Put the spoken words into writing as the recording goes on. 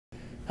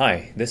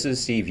Hi, this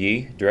is Steve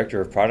Yee, Director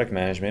of Product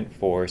Management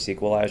for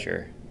SQL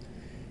Azure.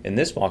 In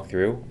this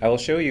walkthrough, I will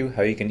show you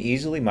how you can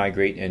easily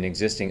migrate an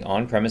existing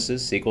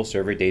on-premises SQL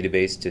Server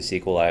database to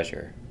SQL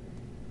Azure.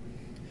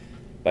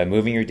 By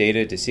moving your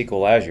data to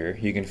SQL Azure,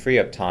 you can free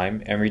up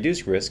time and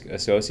reduce risk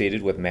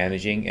associated with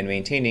managing and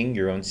maintaining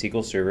your own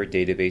SQL Server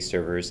database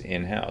servers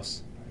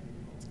in-house.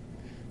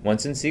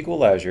 Once in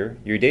SQL Azure,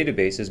 your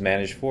database is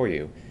managed for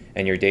you,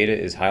 and your data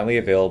is highly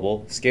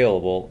available,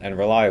 scalable, and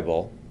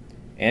reliable,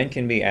 and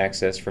can be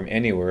accessed from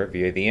anywhere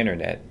via the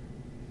internet.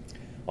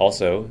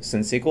 Also,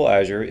 since SQL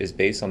Azure is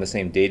based on the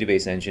same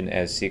database engine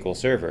as SQL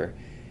Server,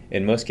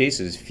 in most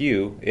cases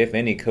few, if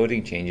any,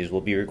 coding changes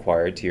will be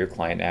required to your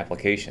client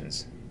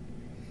applications.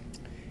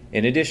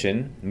 In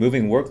addition,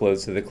 moving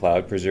workloads to the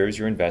cloud preserves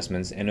your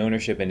investments and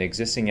ownership in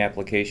existing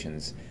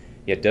applications,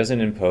 yet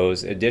doesn't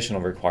impose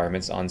additional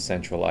requirements on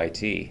central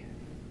IT.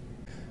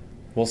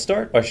 We'll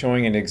start by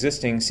showing an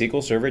existing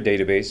SQL Server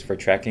database for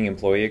tracking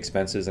employee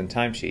expenses and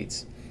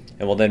timesheets,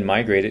 and we'll then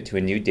migrate it to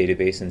a new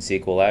database in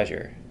SQL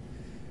Azure.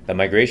 The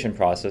migration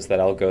process that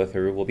I'll go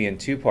through will be in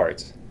two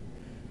parts.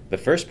 The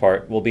first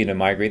part will be to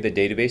migrate the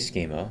database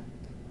schema,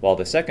 while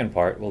the second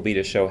part will be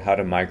to show how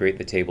to migrate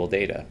the table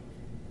data.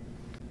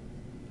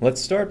 Let's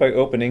start by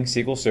opening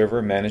SQL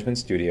Server Management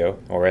Studio,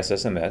 or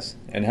SSMS,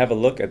 and have a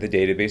look at the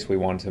database we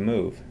want to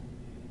move.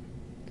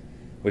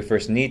 We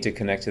first need to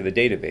connect to the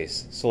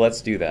database, so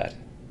let's do that.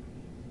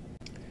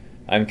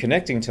 I'm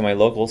connecting to my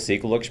local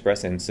SQL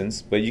Express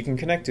instance, but you can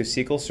connect to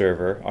SQL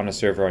Server on a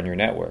server on your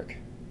network.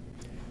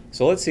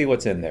 So let's see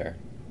what's in there.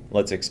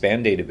 Let's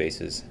expand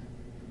databases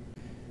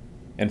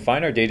and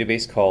find our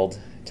database called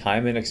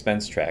Time and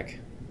Expense Track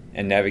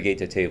and navigate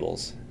to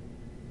Tables.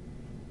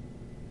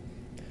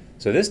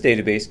 So this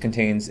database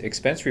contains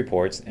expense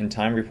reports and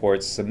time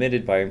reports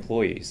submitted by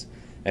employees,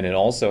 and it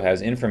also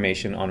has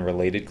information on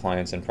related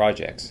clients and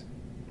projects.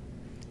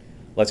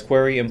 Let's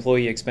query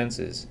employee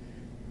expenses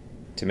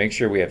to make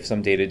sure we have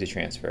some data to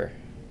transfer.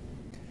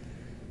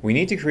 We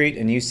need to create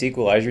a new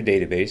SQL Azure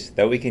database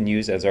that we can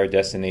use as our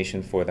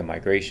destination for the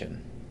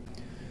migration.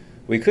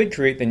 We could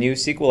create the new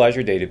SQL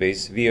Azure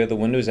database via the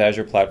Windows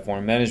Azure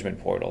Platform Management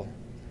Portal,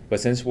 but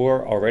since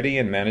we're already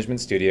in Management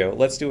Studio,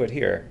 let's do it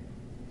here.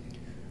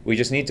 We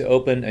just need to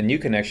open a new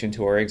connection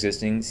to our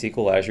existing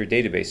SQL Azure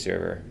database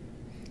server.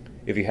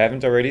 If you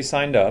haven't already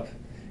signed up,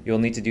 you'll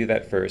need to do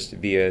that first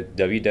via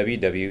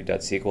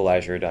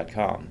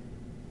www.sqlazure.com.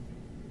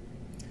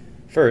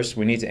 First,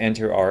 we need to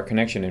enter our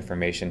connection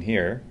information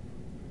here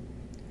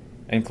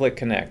and click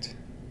Connect.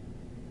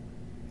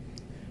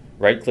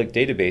 Right-click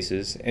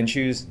Databases and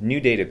choose New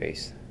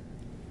Database.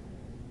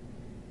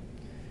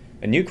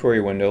 A new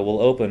query window will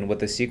open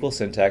with the SQL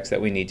syntax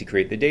that we need to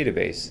create the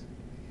database.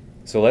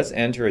 So let's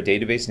enter a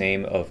database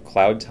name of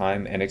Cloud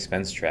Time and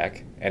Expense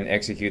Track and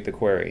execute the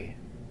query.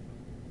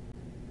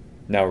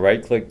 Now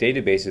right-click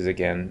Databases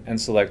again and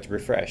select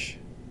Refresh.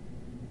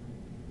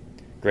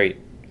 Great.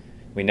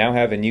 We now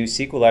have a new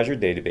SQL Azure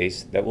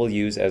database that we'll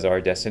use as our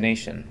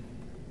destination.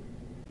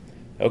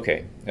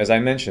 Okay, as I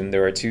mentioned,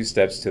 there are two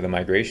steps to the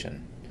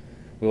migration.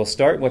 We will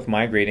start with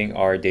migrating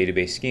our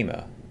database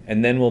schema,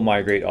 and then we'll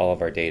migrate all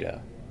of our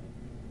data.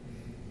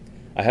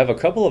 I have a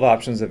couple of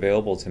options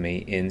available to me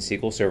in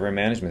SQL Server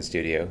Management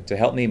Studio to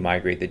help me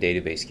migrate the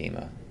database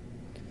schema.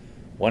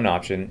 One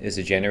option is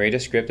to generate a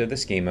script of the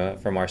schema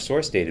from our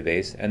source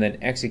database and then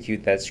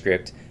execute that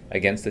script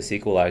against the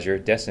SQL Azure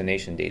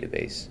destination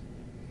database.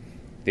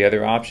 The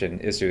other option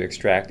is to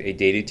extract a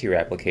data tier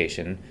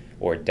application,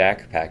 or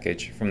DAC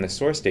package, from the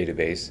source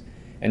database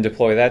and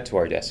deploy that to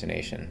our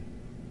destination.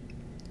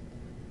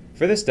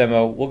 For this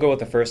demo, we'll go with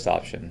the first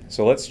option,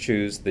 so let's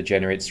choose the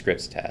Generate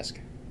Scripts task.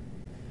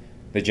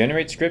 The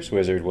Generate Scripts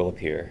wizard will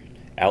appear,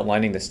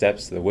 outlining the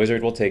steps the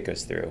wizard will take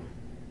us through.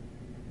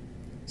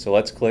 So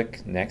let's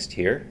click Next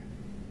here.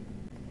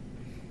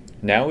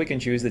 Now we can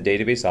choose the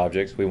database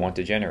objects we want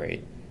to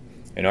generate.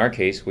 In our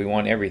case, we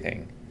want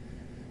everything.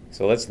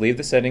 So let's leave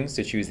the settings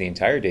to choose the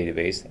entire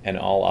database and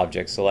all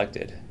objects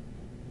selected.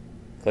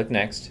 Click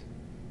Next.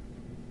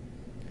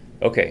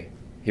 Okay,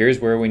 here's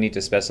where we need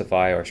to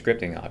specify our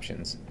scripting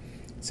options.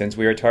 Since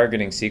we are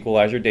targeting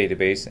SQL Azure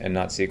Database and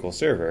not SQL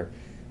Server,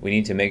 we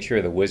need to make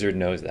sure the wizard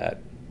knows that.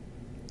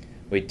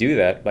 We do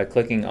that by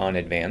clicking on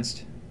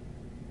Advanced.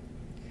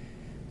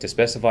 To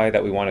specify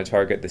that we want to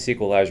target the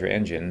SQL Azure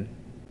engine,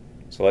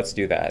 so let's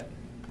do that.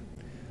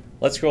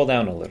 Let's scroll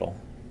down a little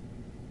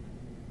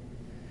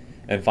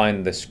and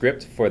find the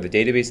script for the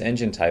database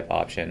engine type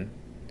option.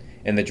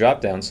 In the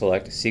drop-down,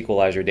 select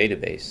SQL Azure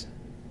Database.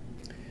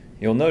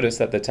 You'll notice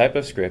that the type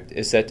of script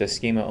is set to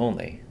schema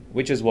only,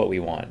 which is what we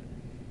want.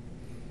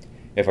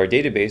 If our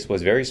database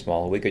was very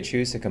small, we could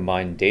choose to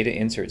combine data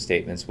insert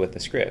statements with the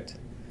script,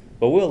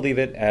 but we'll leave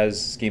it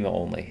as schema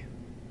only.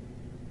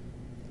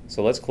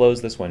 So let's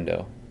close this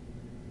window.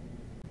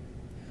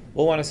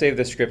 We'll want to save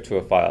this script to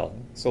a file,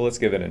 so let's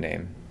give it a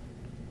name.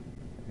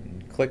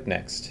 And click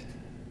Next.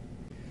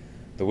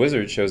 The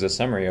wizard shows a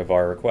summary of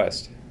our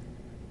request.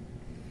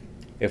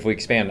 If we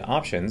expand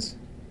Options,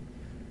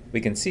 we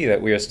can see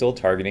that we are still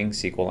targeting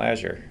SQL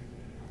Azure.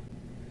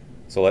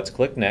 So let's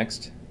click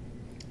Next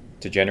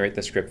to generate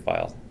the script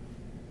file.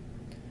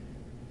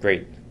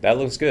 Great, that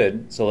looks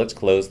good, so let's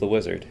close the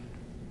wizard.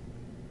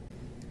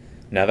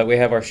 Now that we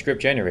have our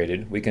script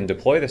generated, we can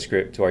deploy the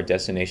script to our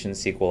destination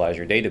SQL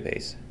Azure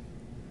database.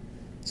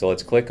 So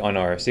let's click on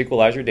our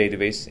SQL Azure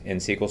database in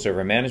SQL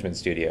Server Management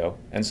Studio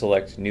and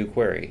select New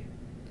Query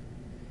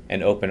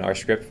and open our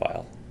script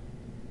file.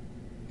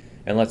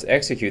 And let's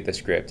execute the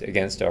script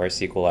against our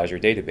SQL Azure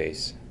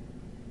database.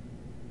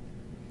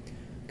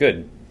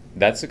 Good,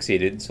 that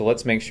succeeded, so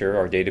let's make sure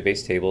our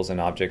database tables and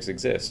objects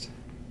exist.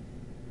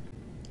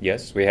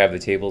 Yes, we have the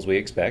tables we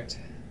expect.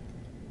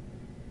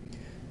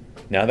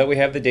 Now that we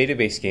have the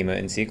database schema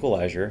in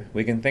SQL Azure,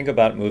 we can think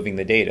about moving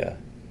the data.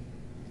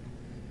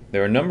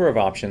 There are a number of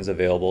options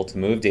available to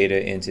move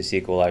data into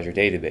SQL Azure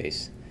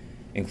database,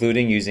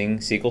 including using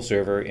SQL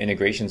Server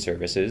Integration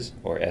Services,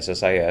 or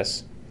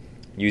SSIS,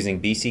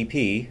 using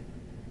BCP,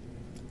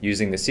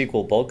 using the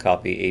SQL Bulk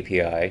Copy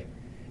API,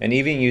 and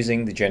even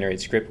using the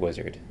Generate Script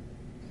Wizard.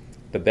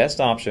 The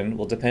best option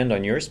will depend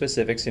on your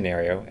specific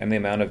scenario and the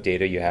amount of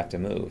data you have to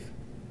move.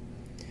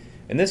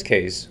 In this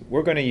case,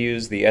 we're going to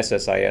use the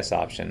SSIS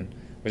option,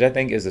 which I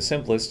think is the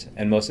simplest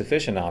and most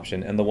efficient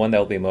option and the one that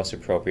will be most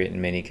appropriate in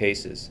many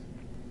cases.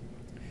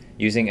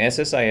 Using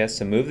SSIS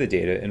to move the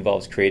data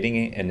involves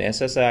creating an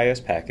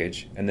SSIS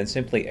package and then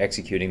simply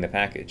executing the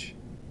package.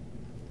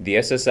 The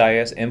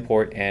SSIS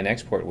import and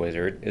export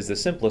wizard is the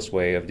simplest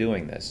way of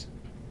doing this.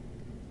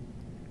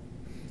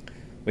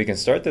 We can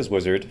start this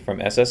wizard from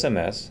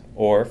SSMS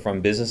or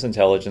from Business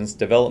Intelligence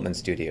Development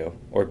Studio,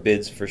 or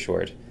BIDS for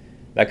short,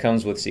 that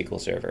comes with SQL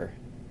Server.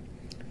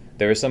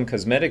 There are some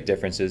cosmetic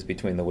differences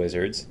between the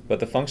wizards, but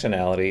the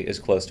functionality is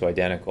close to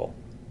identical.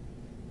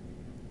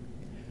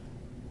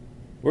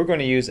 We're going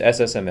to use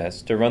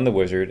SSMS to run the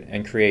wizard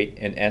and create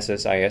an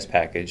SSIS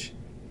package,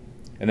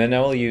 and then I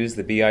will use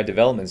the BI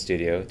Development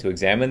Studio to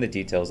examine the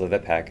details of the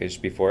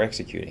package before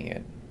executing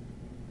it.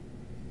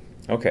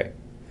 Okay,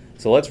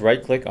 so let's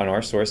right-click on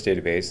our source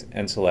database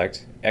and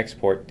select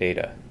Export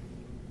Data.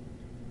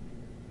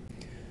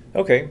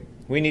 Okay,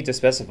 we need to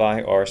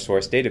specify our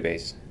source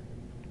database.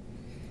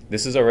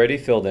 This is already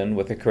filled in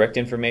with the correct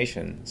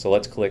information, so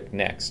let's click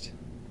Next.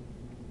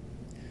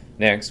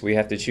 Next, we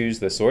have to choose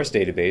the source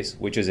database,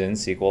 which is in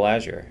SQL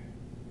Azure.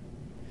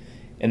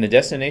 In the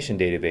destination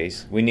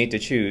database, we need to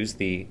choose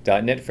the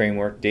 .NET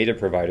Framework data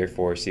provider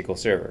for SQL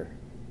Server.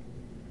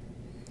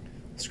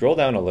 Scroll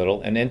down a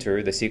little and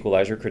enter the SQL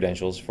Azure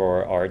credentials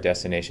for our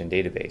destination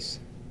database.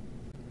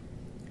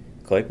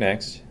 Click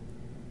Next.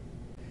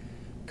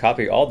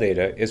 Copy all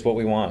data is what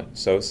we want,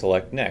 so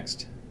select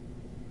Next.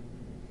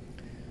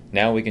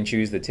 Now we can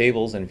choose the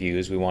tables and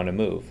views we want to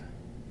move.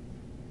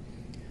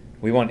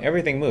 We want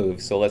everything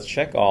moved, so let's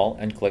check all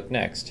and click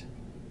Next.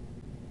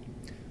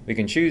 We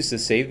can choose to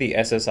save the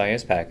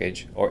SSIS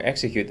package or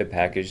execute the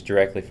package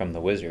directly from the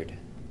wizard.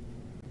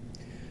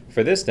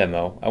 For this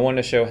demo, I want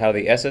to show how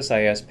the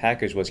SSIS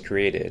package was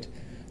created,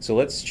 so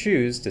let's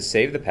choose to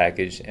save the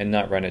package and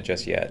not run it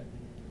just yet.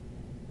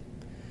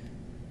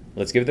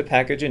 Let's give the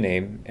package a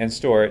name and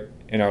store it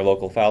in our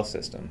local file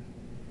system.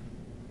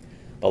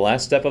 The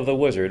last step of the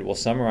wizard will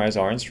summarize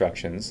our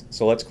instructions,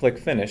 so let's click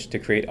Finish to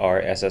create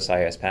our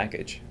SSIS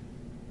package.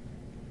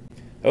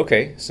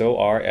 Okay, so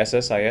our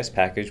SSIS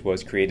package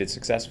was created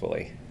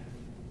successfully.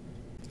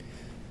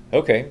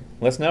 Okay,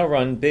 let's now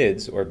run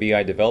BIDS, or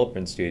BI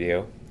Development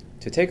Studio,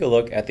 to take a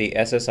look at the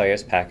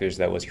SSIS package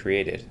that was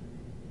created.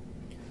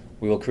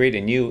 We will create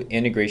a new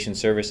Integration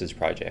Services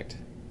project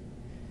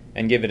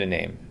and give it a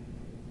name.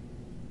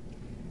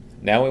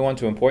 Now we want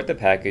to import the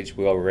package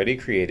we already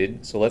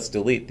created, so let's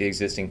delete the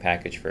existing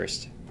package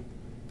first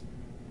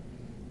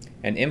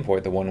and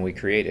import the one we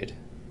created.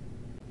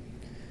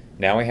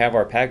 Now we have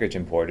our package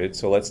imported,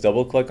 so let's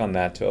double-click on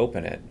that to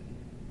open it.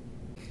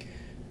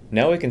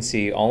 Now we can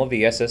see all of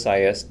the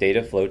SSIS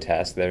data flow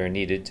tasks that are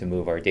needed to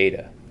move our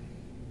data.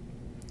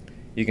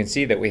 You can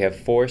see that we have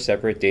 4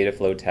 separate data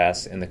flow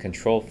tasks in the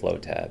Control Flow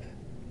tab.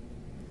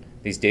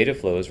 These data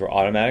flows were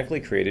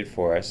automatically created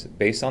for us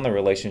based on the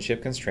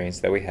relationship constraints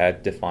that we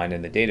had defined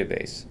in the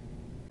database.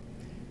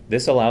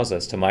 This allows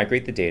us to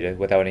migrate the data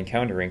without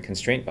encountering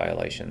constraint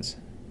violations.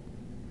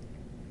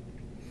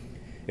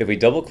 If we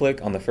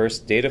double-click on the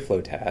first data flow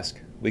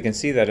task, we can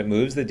see that it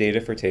moves the data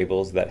for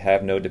tables that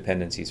have no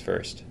dependencies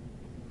first.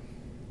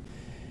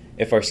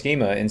 If our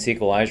schema in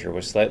SQL Azure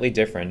was slightly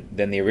different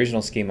than the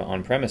original schema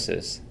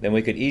on-premises, then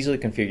we could easily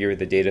configure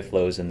the data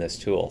flows in this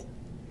tool.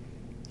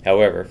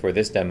 However, for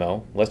this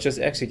demo, let's just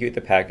execute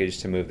the package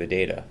to move the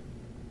data.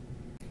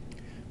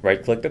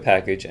 Right-click the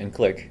package and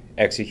click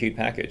Execute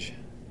Package.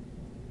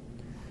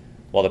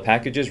 While the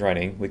package is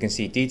running, we can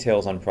see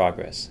details on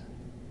progress.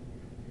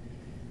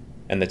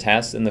 And the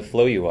tasks in the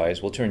flow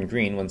UIs will turn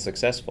green when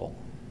successful.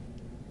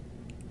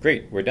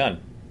 Great, we're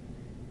done.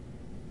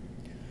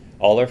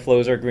 All our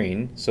flows are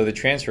green, so the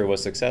transfer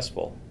was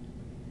successful.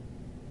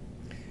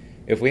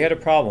 If we had a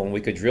problem,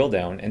 we could drill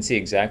down and see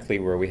exactly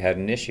where we had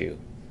an issue,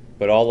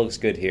 but all looks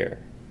good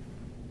here.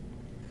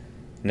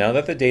 Now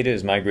that the data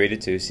is migrated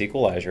to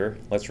SQL Azure,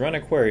 let's run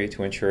a query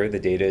to ensure the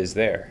data is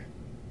there.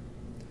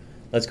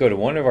 Let's go to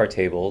one of our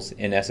tables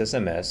in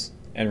SSMS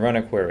and run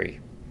a query.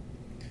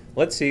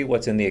 Let's see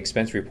what's in the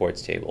expense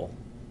reports table.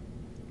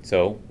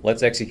 So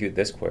let's execute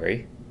this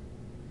query.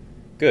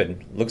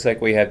 Good, looks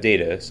like we have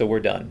data, so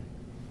we're done.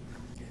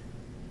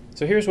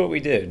 So here's what we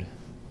did.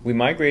 We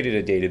migrated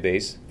a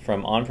database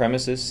from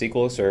on-premises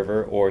SQL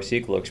Server or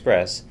SQL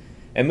Express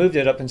and moved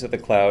it up into the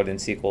cloud in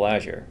SQL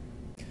Azure.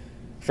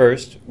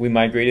 First, we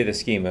migrated the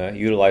schema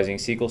utilizing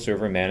SQL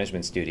Server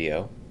Management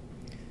Studio,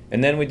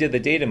 and then we did the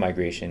data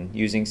migration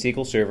using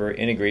SQL Server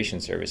Integration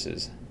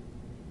Services.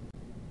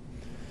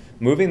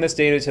 Moving this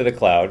data to the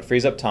cloud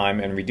frees up time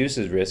and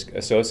reduces risk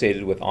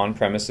associated with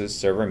on-premises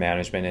server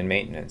management and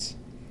maintenance.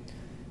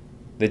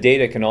 The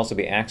data can also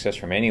be accessed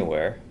from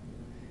anywhere,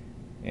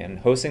 and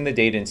hosting the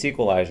data in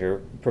SQL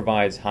Azure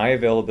provides high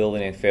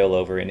availability and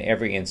failover in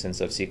every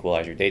instance of SQL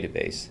Azure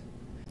database.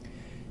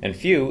 And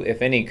few,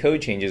 if any,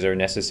 code changes are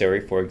necessary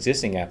for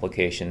existing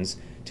applications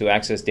to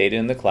access data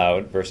in the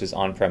cloud versus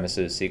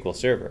on-premises SQL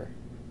Server.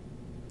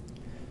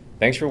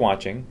 Thanks for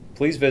watching.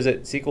 Please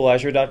visit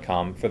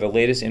SQLazure.com for the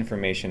latest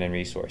information and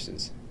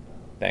resources.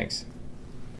 Thanks.